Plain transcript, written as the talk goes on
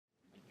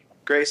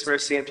Grace,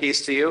 mercy, and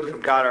peace to you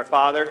from God our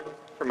Father,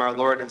 from our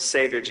Lord and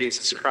Savior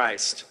Jesus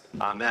Christ.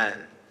 Amen.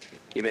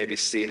 You may be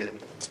seated.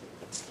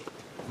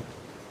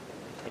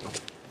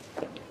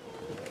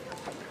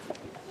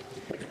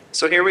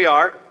 So here we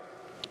are.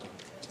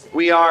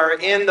 We are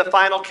in the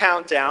final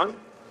countdown.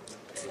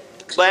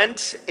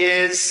 Lent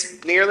is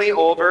nearly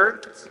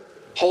over.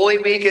 Holy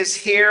Week is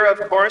here, of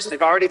course.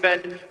 We've already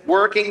been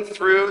working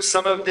through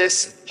some of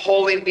this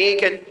Holy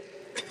Week, and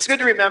it's good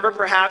to remember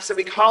perhaps that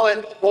we call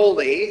it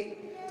holy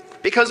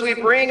because we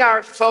bring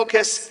our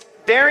focus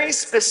very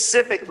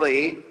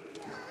specifically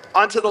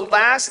onto the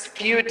last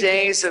few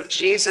days of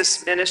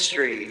Jesus'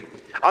 ministry,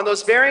 on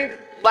those very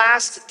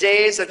last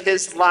days of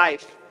his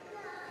life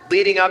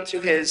leading up to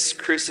his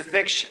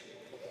crucifixion.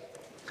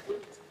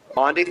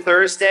 Maundy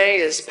Thursday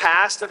is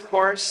past, of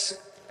course.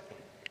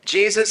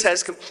 Jesus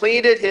has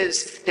completed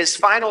his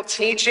final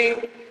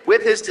teaching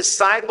with his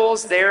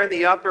disciples there in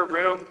the upper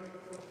room.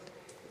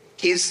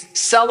 He's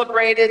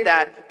celebrated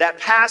that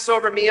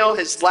Passover meal,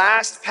 his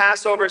last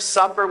Passover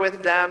supper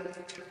with them.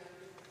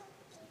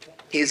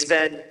 He's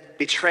been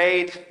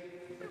betrayed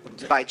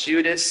by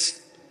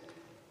Judas.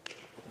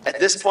 At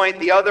this point,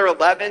 the other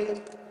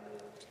 11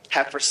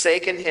 have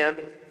forsaken him.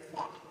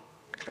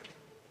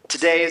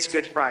 Today is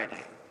Good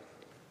Friday.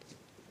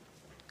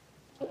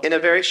 In a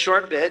very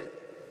short bit,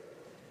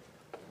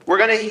 we're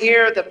going to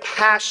hear the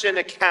Passion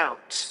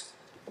account,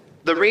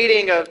 the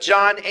reading of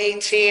John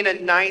 18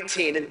 and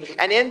 19.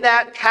 And in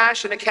that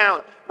Passion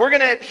account, we're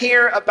going to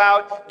hear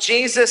about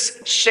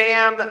Jesus'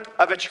 sham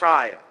of a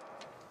trial.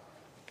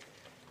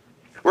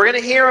 We're going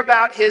to hear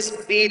about his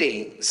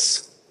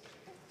beatings.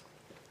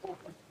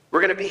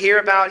 We're going to hear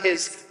about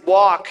his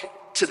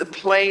walk to the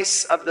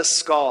place of the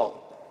skull.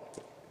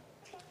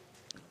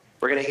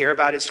 We're going to hear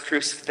about his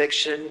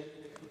crucifixion.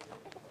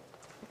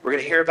 We're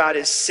going to hear about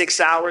his 6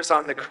 hours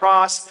on the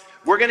cross.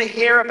 We're going to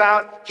hear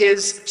about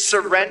his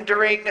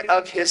surrendering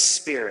of his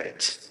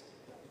spirit.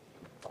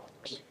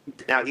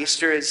 Now,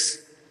 Easter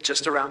is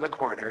just around the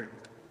corner.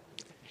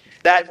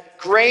 That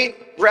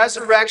great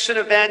resurrection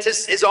event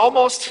is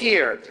almost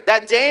here.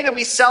 That day that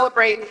we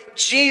celebrate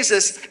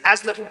Jesus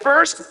as the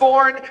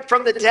firstborn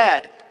from the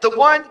dead, the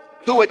one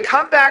who would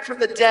come back from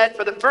the dead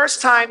for the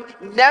first time,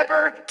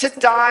 never to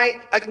die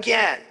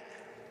again.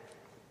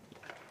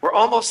 We're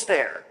almost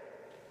there.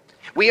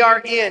 We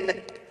are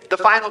in the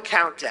final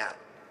countdown.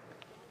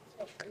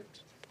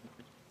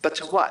 But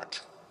to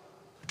what?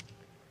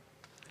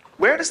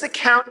 Where does the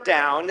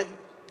countdown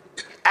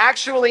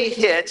actually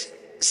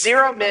hit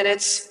 0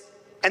 minutes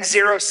and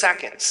 0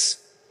 seconds?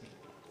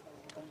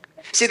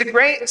 See, the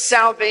great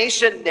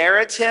salvation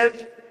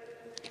narrative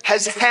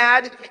has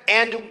had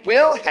and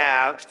will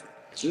have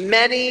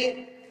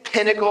many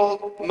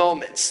pinnacle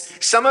moments.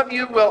 Some of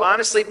you will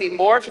honestly be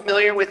more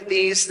familiar with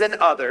these than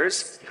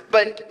others,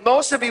 but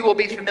most of you will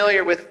be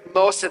familiar with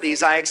most of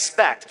these, I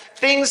expect.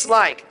 Things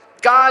like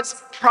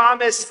God's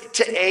promise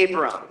to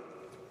Abram,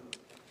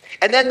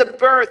 and then the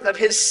birth of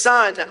his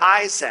son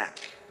Isaac,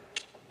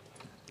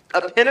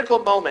 a pinnacle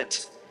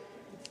moment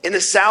in the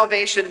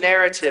salvation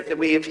narrative that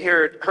we have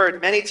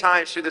heard many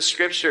times through the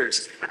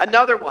scriptures.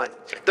 Another one,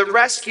 the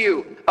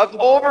rescue of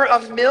over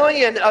 1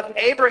 million of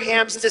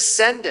Abraham's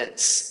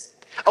descendants,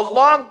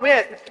 along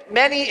with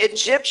many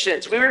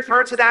Egyptians. We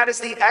refer to that as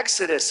the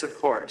Exodus, of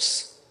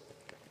course.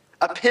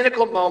 A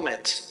pinnacle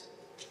moment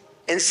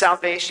in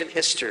salvation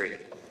history.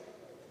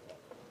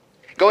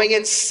 Going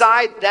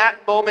inside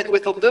that moment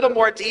with a little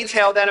more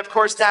detail than, of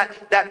course,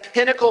 that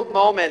pinnacle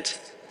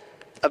moment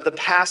of the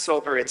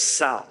Passover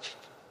itself.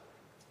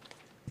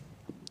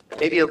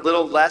 Maybe a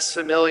little less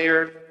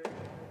familiar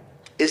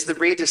is the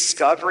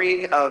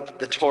rediscovery of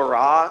the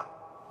Torah,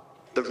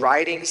 the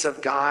writings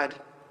of God,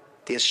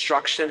 the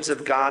instructions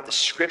of God, the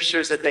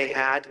scriptures that they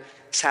had.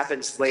 This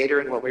happens later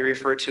in what we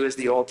refer to as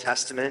the Old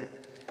Testament.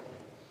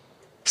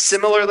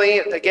 Similarly,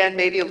 again,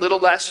 maybe a little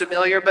less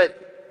familiar,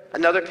 but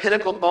another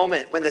pinnacle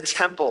moment when the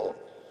temple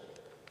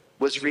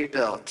was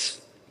rebuilt.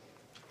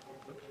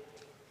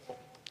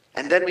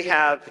 And then we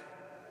have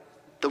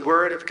the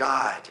Word of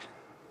God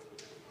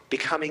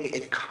becoming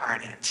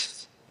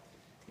incarnate.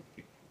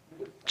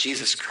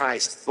 Jesus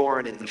Christ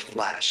born in the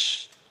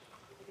flesh.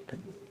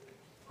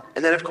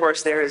 And then, of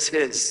course, there is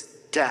his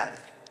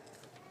death,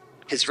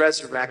 his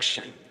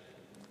resurrection,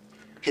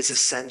 his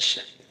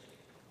ascension.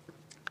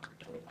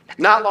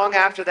 Not long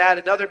after that,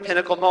 another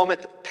pinnacle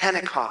moment,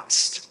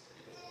 Pentecost,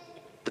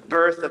 the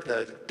birth of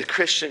the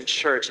Christian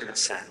church in a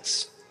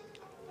sense.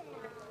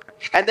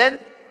 And then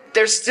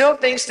there's still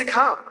things to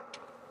come.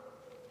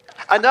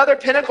 Another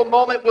pinnacle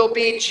moment will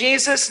be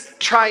Jesus'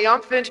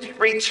 triumphant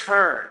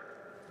return.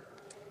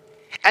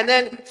 And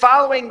then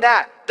following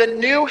that, the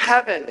new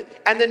heaven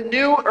and the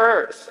new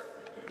earth.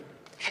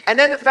 And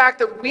then the fact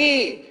that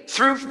we,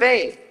 through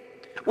faith,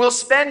 will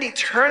spend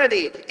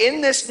eternity in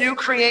this new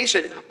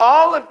creation.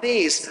 All of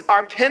these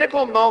are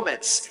pinnacle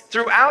moments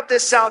throughout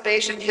this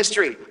salvation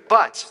history.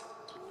 But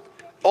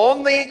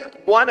only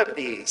one of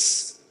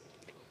these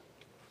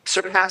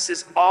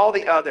surpasses all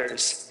the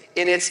others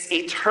in its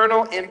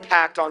eternal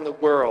impact on the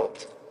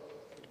world.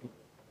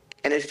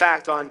 and in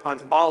fact on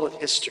all of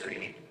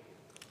history.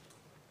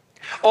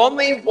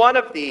 Only one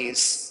of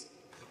these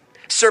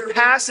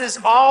surpasses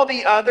all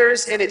the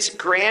others in its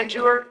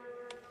grandeur,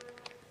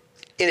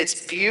 in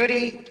its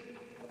beauty,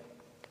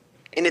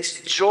 in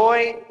its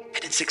joy,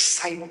 and its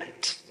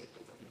excitement.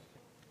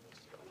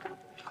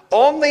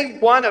 Only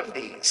one of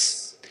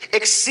these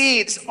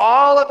exceeds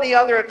all of the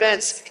other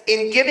events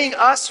in giving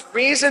us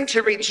reason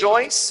to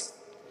rejoice,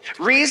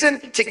 reason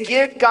to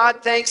give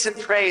God thanks and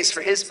praise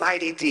for his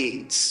mighty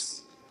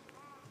deeds.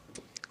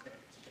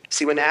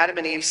 See, when Adam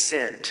and Eve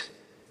sinned,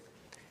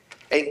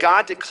 and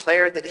God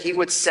declared that he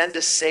would send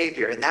a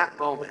Savior in that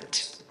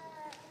moment,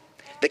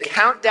 the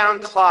countdown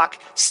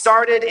clock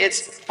started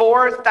its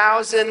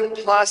 4,000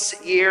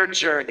 plus year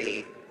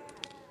journey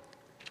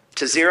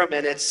to 0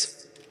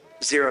 minutes,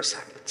 0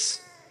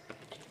 seconds.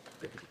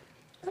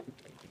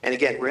 And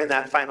again, we're in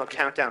that final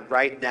countdown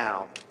right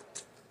now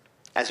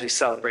as we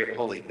celebrate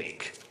Holy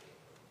Week.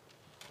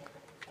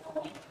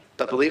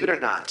 But believe it or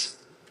not,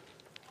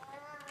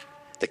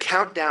 the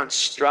countdown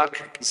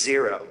struck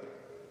 0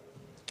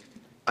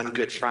 on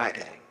Good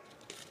Friday.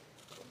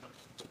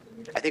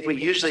 I think we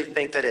usually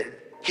think that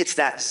it hits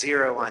that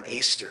 0 on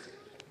Easter.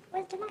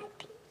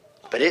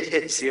 But it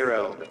hit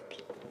 0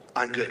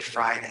 on Good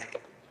Friday.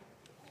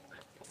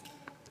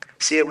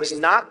 See, it was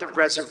not the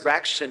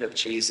resurrection of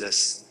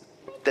Jesus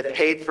that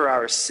paid for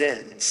our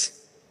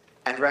sins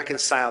and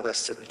reconciled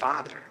us to the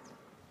Father.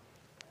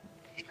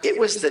 It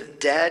was the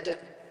dead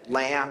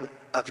Lamb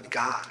of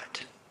God,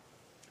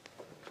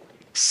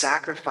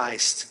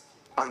 sacrificed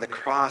on the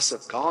cross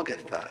of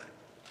Golgotha,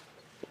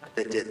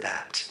 that did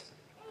that.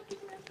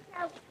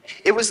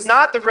 It was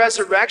not the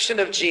resurrection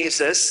of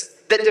Jesus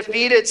that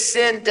defeated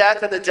sin,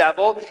 death, and the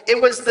devil.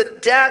 It was the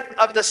death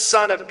of the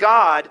Son of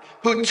God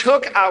who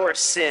took our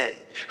sin,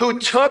 who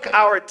took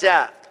our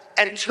death,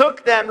 and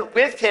took them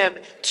with him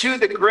to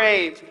the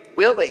grave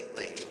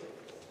willingly.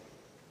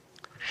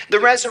 The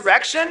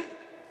resurrection,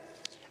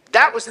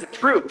 that was the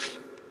proof.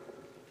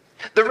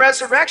 The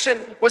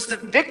resurrection was the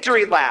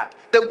victory lap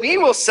that we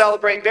will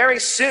celebrate very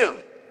soon.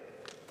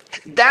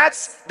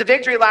 That's the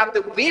victory lap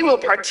that we will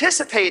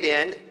participate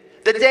in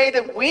the day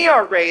that we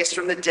are raised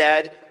from the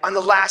dead on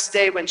the last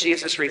day when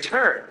Jesus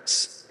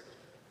returns.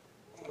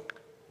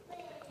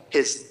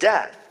 His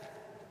death,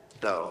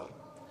 though,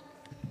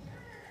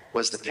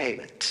 was the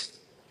payment.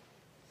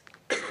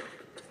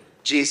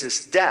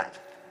 Jesus' death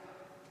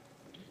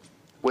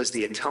was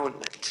the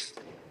atonement.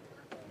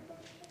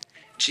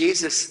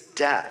 Jesus'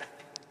 death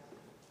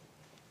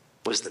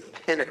was the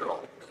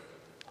pinnacle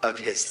of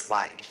his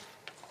life.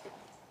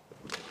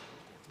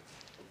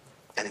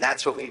 And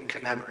that's what we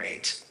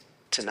commemorate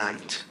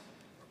tonight.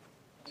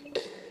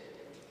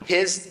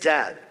 His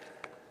death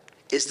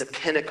is the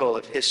pinnacle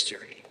of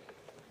history.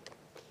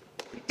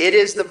 It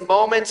is the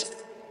moment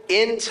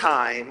in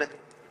time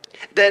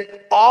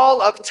that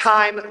all of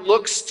time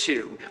looks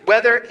to.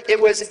 Whether it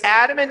was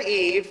Adam and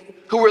Eve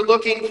who were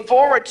looking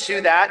forward to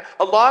that,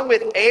 along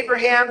with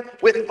Abraham,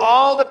 with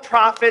all the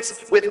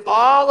prophets, with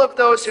all of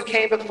those who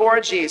came before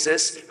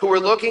Jesus who were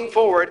looking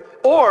forward,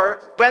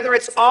 or whether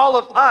it's all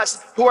of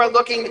us who are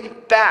looking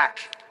back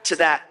to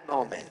that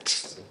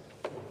moment.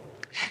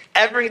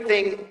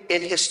 Everything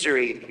in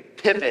history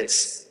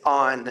pivots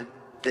on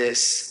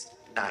this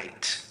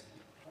night.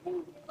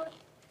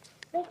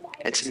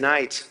 And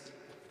tonight,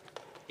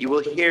 you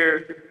will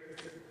hear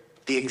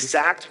the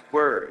exact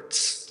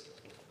words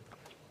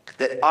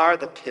that are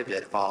the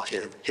pivot of all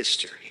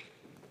history.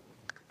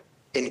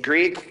 In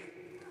Greek,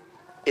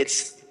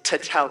 it's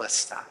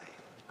tetelestai.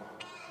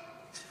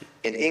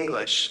 In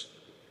English,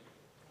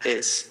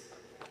 it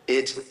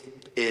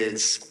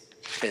is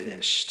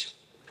finished.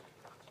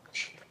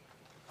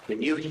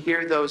 When you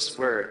hear those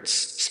words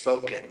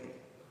spoken,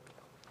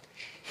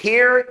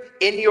 hear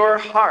in your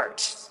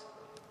heart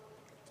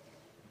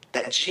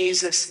that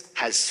Jesus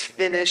has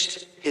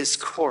finished his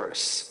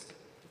course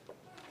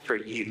for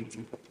you.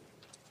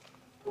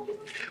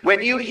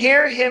 When you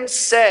hear him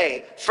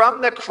say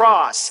from the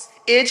cross,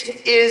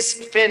 "It is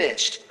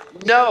finished,"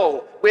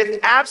 know with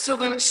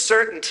absolute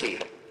certainty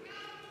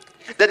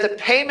that the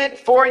payment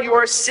for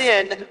your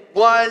sin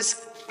was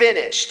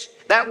finished.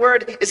 That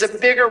word is a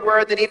bigger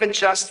word than even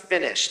just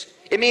finished.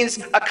 It means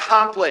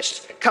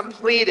accomplished,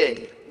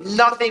 completed.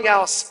 Nothing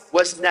else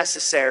was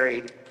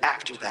necessary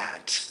after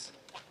that.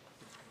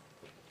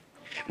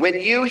 When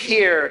you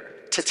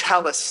hear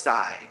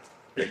tetelestai,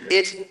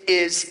 "It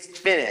is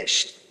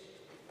finished,"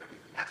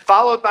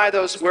 followed by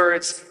those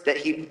words that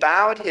he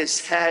bowed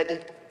his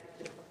head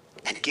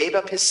and gave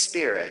up his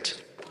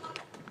spirit,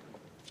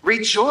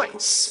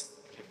 rejoice.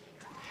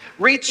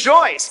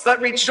 Rejoice, but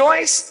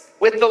rejoice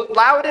with the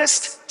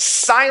loudest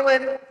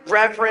silent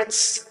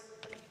reverence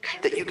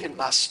that you can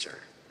muster.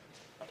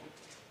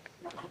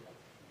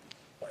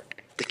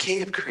 The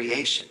King of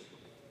creation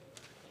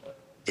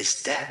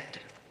is dead.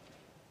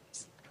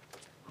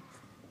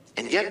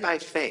 And yet by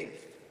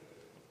faith,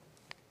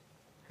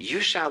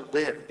 you shall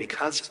live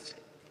because of it.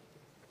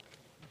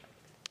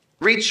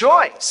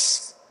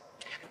 Rejoice.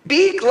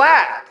 Be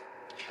glad.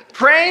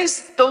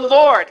 Praise the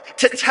Lord,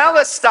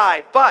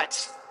 tetelestai,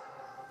 but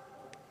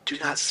do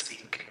not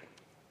speak.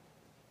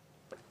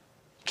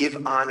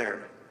 Give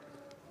honor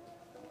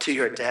to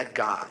your dead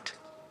God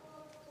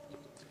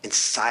in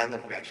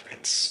silent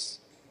reverence.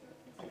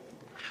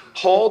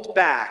 Hold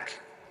back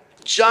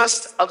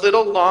just a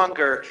little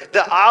longer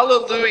the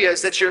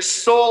alleluias that your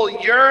soul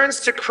yearns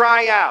to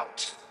cry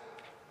out.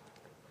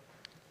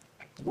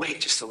 Wait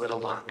just a little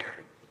longer.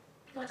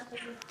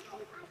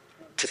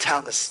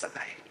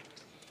 Tetelestai.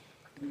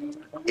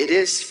 It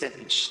is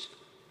finished.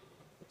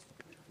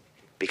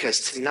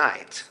 Because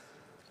tonight,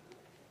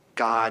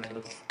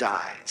 God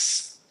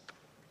dies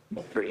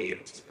for you.